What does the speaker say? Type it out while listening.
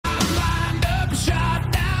up,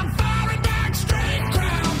 shut down, firing back, straight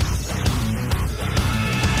crown.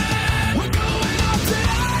 We're going up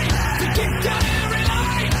tonight to kick down every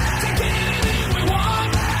light. Take anything we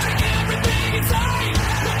want, take everything in sight.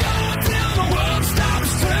 We're going till the world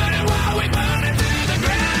stops turning while we burn it to the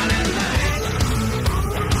ground at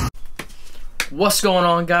night. What's going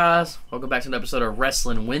on, guys? Welcome back to an episode of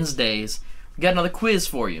Wrestling Wednesdays. We got another quiz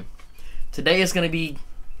for you. Today is going to be...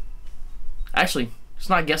 Actually, it's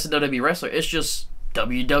not Guess a WWE Wrestler. It's just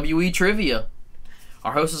WWE Trivia.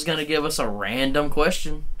 Our host is going to give us a random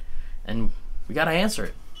question, and we got to answer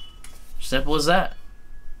it. Simple as that.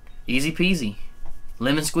 Easy peasy.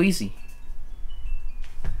 Lemon squeezy.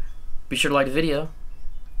 Be sure to like the video.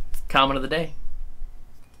 Comment of the day.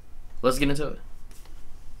 Let's get into it.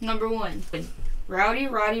 Number 1. Rowdy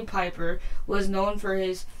Roddy Piper was known for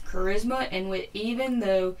his charisma and wit, even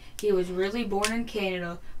though he was really born in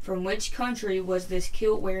Canada. From which country was this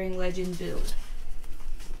kilt-wearing legend billed?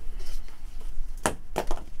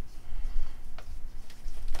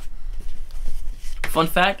 Fun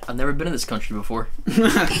fact, I've never been in this country before.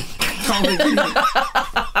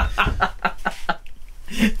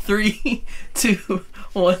 3, 2,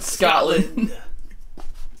 1, Scotland.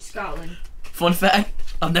 Scotland. Fun fact,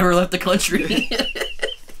 I've never left the country.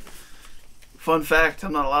 Fun fact,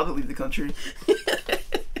 I'm not allowed to leave the country.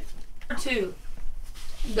 2.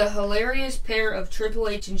 The hilarious pair of Triple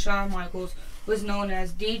H and Shawn Michaels was known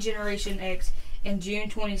as D-Generation X in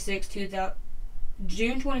June 26,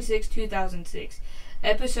 2006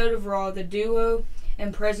 episode of Raw. The duo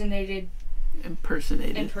impersonated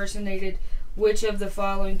which of the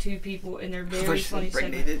following two people in their very funny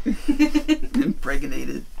segment?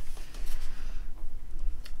 Impregnated.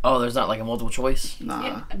 Oh, there's not like a multiple choice? Nah.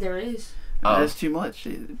 Yeah, there is. Oh. That's too much.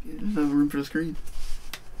 There's no room for the screen.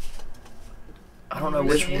 I don't know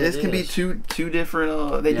which one This can be two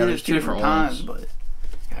different. They did it two different times, but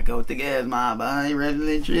gotta go with the gas, my boy.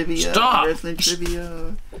 Wrestling trivia. Stop. Wrestling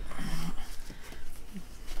trivia.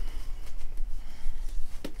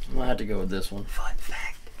 I'm gonna have to go with this one. Fun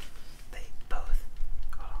fact: they both.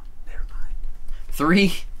 Hold on, never mind.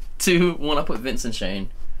 3, 2, 1. I put Vince and Shane.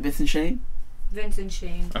 Vince and Shane. Vince and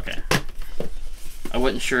Shane. Okay. I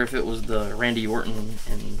wasn't sure if it was the Randy Orton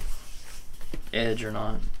and Edge or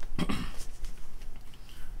not.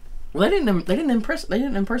 Well, they didn't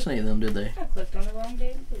impersonate them, did they? I clicked on the wrong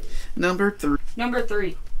damn page. Number 3. Number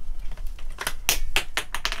 3.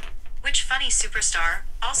 Which funny superstar,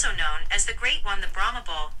 also known as the Great, won the Brahma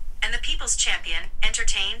Bull and the People's Champion,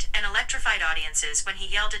 entertained and electrified audiences when he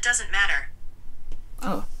yelled, "It doesn't matter"?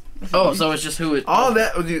 Oh. Oh, so it's just who it... All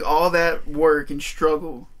that work and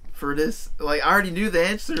struggle for this. Like, I already knew the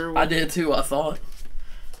answer. I did too, I thought.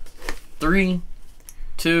 3,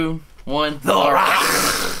 2, 1. The Rock.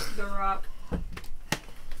 The Rock.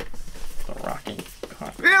 The Rocking.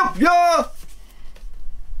 Yep, yeah.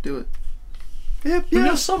 Do it. Yep, yeah.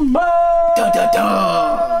 Yes, somebody. Dun, dun,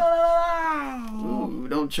 dun. Ooh,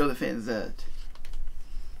 don't show the fans that.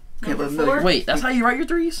 Can't let them know. Number 4. Wait, that's how you write your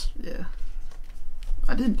threes? Yeah.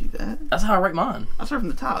 I didn't do that. That's how I write mine. I start from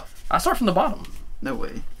the top. I start from the bottom. No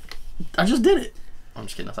way. I just did it. I'm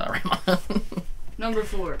just kidding. That's how I write mine. Number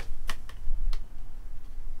 4.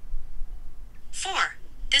 4.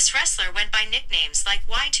 This wrestler went by nicknames like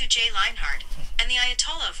Y2J Lionheart and the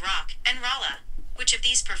Ayatollah of Rock and Rala. Which of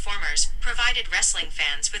these performers provided wrestling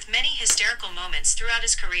fans with many hysterical moments throughout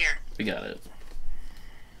his career? We got it.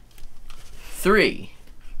 3,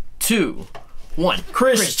 2, 1.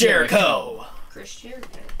 Chris Jericho. Chris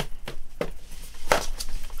Jericho.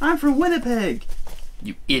 I'm from Winnipeg.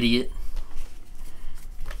 You idiot.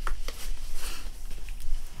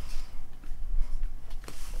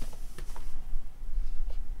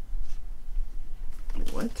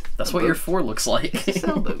 What? That's what your 4 looks like.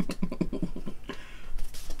 Sailboat.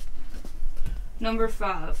 Number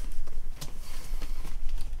 5.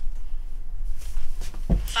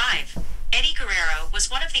 5. Eddie Guerrero was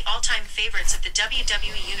one of the all-time favorites of the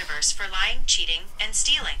WWE Universe for lying, cheating, and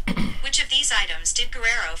stealing. Which of these items did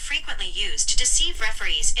Guerrero frequently use to deceive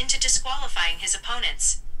referees into disqualifying his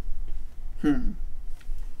opponents?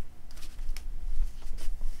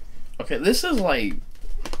 Okay, this isn't like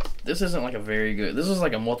a very good... This is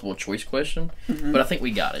like a multiple choice question, but I think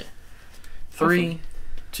we got it. 3,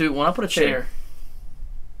 2, 1. I put a chair.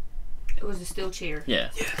 It was a steel chair.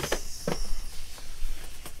 Yeah. Yes.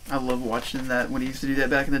 I love watching that when he used to do that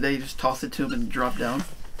back in the day. You just toss it to him and drop down.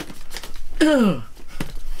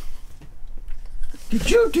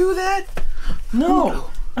 Did you do that?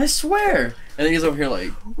 No, I swear. And then he's over here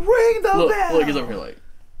like, ring the bell. Look, he's over here like.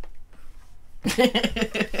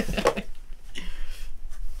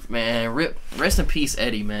 Man, rest in peace,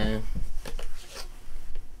 Eddie, man.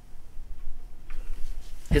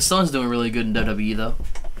 His son's doing really good in WWE though.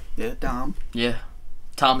 Yeah, Dom. Yeah,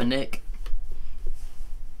 Tom and Nick.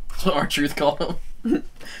 That's what R-Truth called him.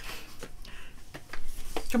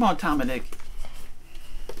 Come on, Tom and Nick.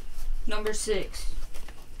 Number 6.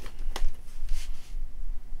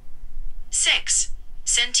 6.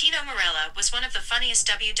 Santino Marella was one of the funniest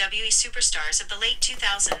WWE superstars of the late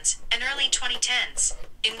 2000s and early 2010s.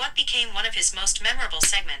 In what became one of his most memorable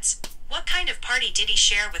segments, what kind of party did he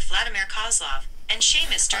share with Vladimir Kozlov and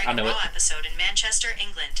Sheamus during I a know Raw it. episode in Manchester,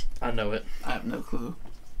 England? I know it. I have no clue.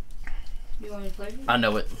 You want me to play it? I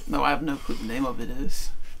know it. No, I have no clue what the name of it is.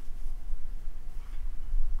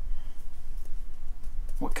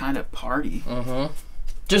 What kind of party?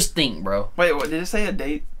 Just think, bro. Wait, what did it say? A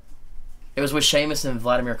date? It was with Sheamus and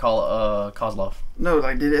Vladimir Kozlov. No,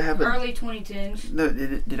 like did it have a? Early 2010s. No,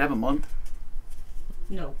 did it have a month?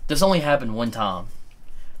 No. This only happened one time.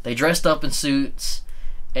 They dressed up in suits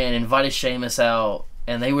and invited Sheamus out,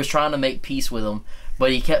 and they was trying to make peace with him,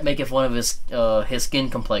 but he kept making fun of his skin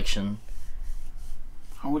complexion.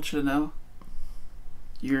 I want you to know.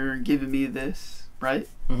 You're giving me this, right?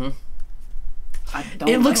 Mhm. I don't.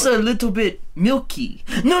 It looks know a little bit milky.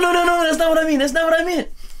 No, that's not what I mean. That's not what I meant.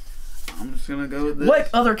 I'm just gonna go with this. What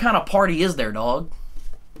other kind of party is there, dog?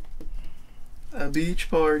 A beach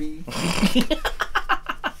party.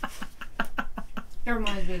 It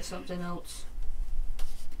reminds me of something else.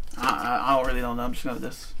 I really don't know. I'm just gonna go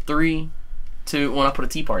with this. 3, 2, 1. I put a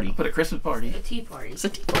tea party. Put a Christmas party. A tea party. It's a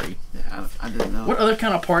tea party. Yeah, I didn't know. What other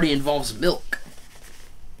kind of party involves milk?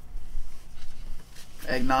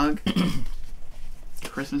 Eggnog.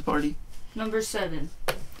 Christmas party. Number 7.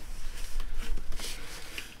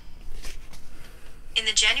 In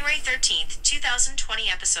the January 13th, 2020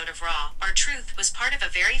 episode of Raw, R-Truth was part of a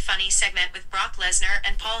very funny segment with Brock Lesnar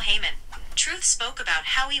and Paul Heyman. Truth spoke about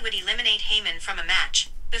how he would eliminate Heyman from a match,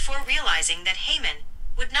 before realizing that Heyman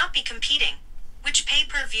would not be competing. Which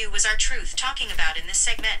pay-per-view was R-Truth talking about in this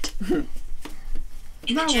segment? In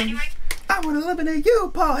the January... I want to eliminate you,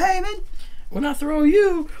 Paul Heyman. When I throw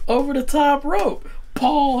you over the top rope,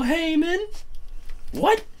 Paul Heyman.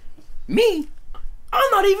 What? Me? I'm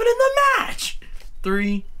not even in the match.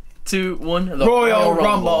 3, 2, 1. The Royal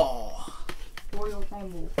Rumble. Royal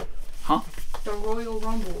Rumble. Huh? The Royal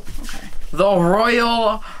Rumble. Okay. The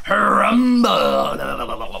Royal Rumble.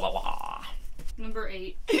 Number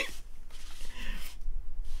 8.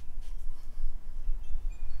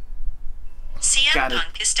 CM Got it.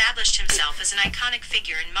 Punk established himself as an iconic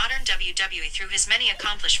figure in modern WWE through his many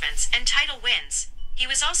accomplishments and title wins. He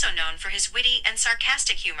was also known for his witty and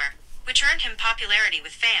sarcastic humor, which earned him popularity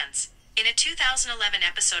with fans. In a 2011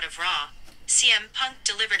 episode of Raw, CM Punk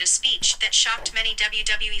delivered a speech that shocked many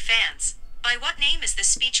WWE fans. By what name is this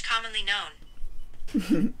speech commonly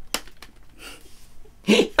known?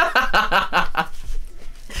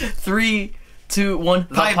 3, 2, 1.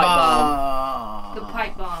 The Pipe bomb. bomb. The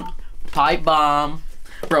pipe bomb. Pipe bomb.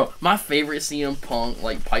 Bro, my favorite CM Punk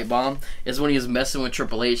like pipe bomb is when he was messing with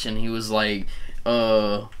Triple H and he was like,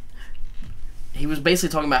 he was basically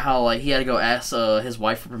talking about how like he had to go ask his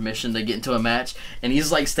wife for permission to get into a match, and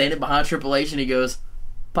he's like standing behind Triple H and he goes,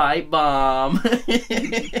 pipe bomb.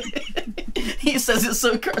 He says it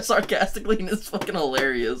so sarcastically and it's fucking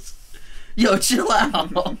hilarious. Yo, chill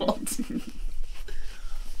out.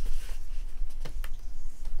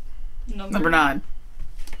 Number 9.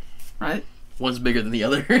 Right? One's bigger than the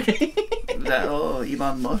other. That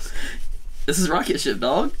Elon Musk. This is rocket ship,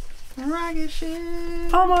 dog. Rocket ship.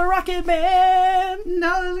 I'm a rocket man.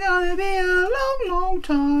 No, it's gonna be a long, long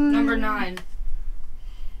time. Number 9.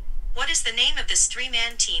 What is the name of this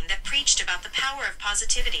three-man team that preached about the power of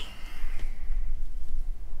positivity?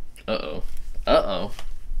 Uh-oh.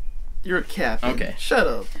 You're a captain. Okay. Shut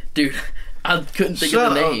up. Dude, I couldn't think Shut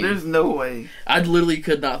of the up. name. There's no way. I literally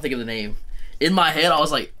could not think of the name. In my head, I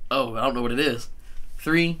was like, oh, I don't know what it is.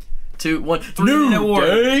 3, 2, 1. New Network.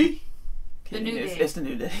 Day? The New Day. It's the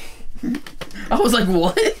New Day. I was like,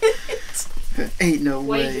 what? Ain't no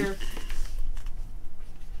way. Wager.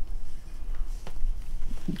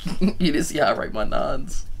 You didn't see how I write my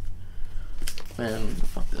nods. Man,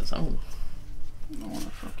 fuck this. I wanna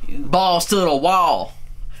fuck you. Balls to the wall.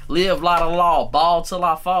 Live like a law. Ball till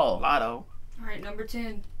I fall. Lotto. Alright, number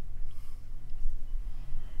 10.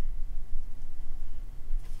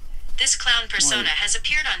 This clown persona has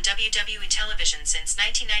appeared on WWE television since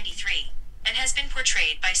 1993 and has been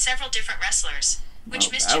portrayed by several different wrestlers. Which Oh,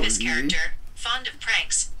 that mischievous was easy. character, fond of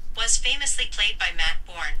pranks, was famously played by Matt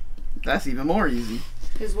Bourne? That's even more easy.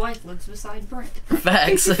 His wife lives beside Brent.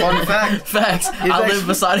 Facts. Fun fact. Facts. His I ex- live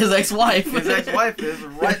beside his ex-wife. His ex-wife is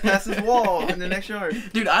right past his wall in the next yard.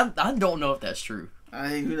 Dude, I don't know if that's true.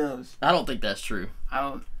 Who knows? I don't think that's true.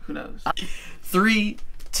 Who knows? 3,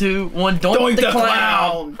 2, 1. Doink the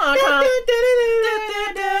clown.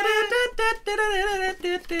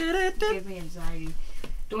 Give me anxiety.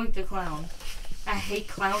 Doink the clown. I hate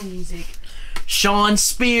clown music. Sean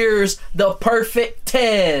Spears, the perfect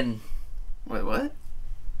 10. Wait, what?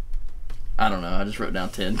 I don't know. I just wrote down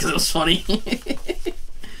 10 because it was funny.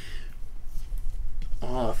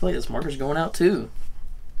 Oh, I feel like this marker's going out too.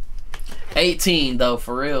 18 though,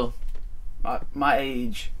 for real. My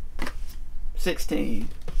age. 16.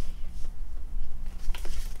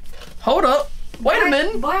 Hold up. Wait a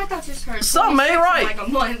minute. Boy, I thought you just heard Something ain't 26 in right. like a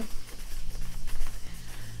month.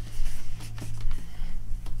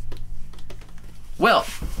 Well,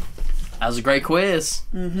 that was a great quiz.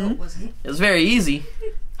 No, it wasn't. It was very easy.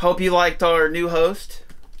 Hope you liked our new host,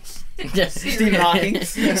 Stephen Hawking.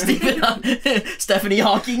 Stephanie Hawking. Stephanie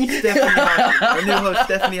Hawking. Our new host,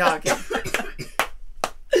 Stephanie Hawking.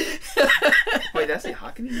 Wait, did I say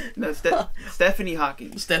Hawking? No, Stephanie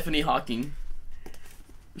Hawking. Stephanie Hawking.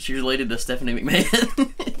 She's related to Stephanie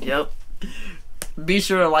McMahon. Yep. Be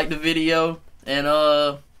sure to like the video and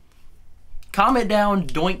comment down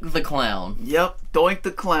Doink the Clown. Yep. Doink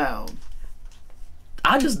the clown.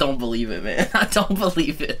 I just don't believe it, man. I don't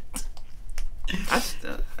believe it.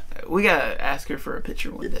 We gotta ask her for a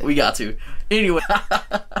picture one day. We got to. Anyway.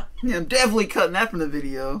 Yeah, I'm definitely cutting that from the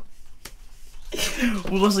video.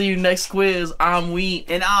 We'll see you next quiz. I'm Wheat.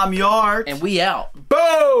 And I'm Yart. And we out.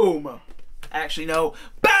 Boom! Actually, no.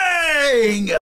 Bang!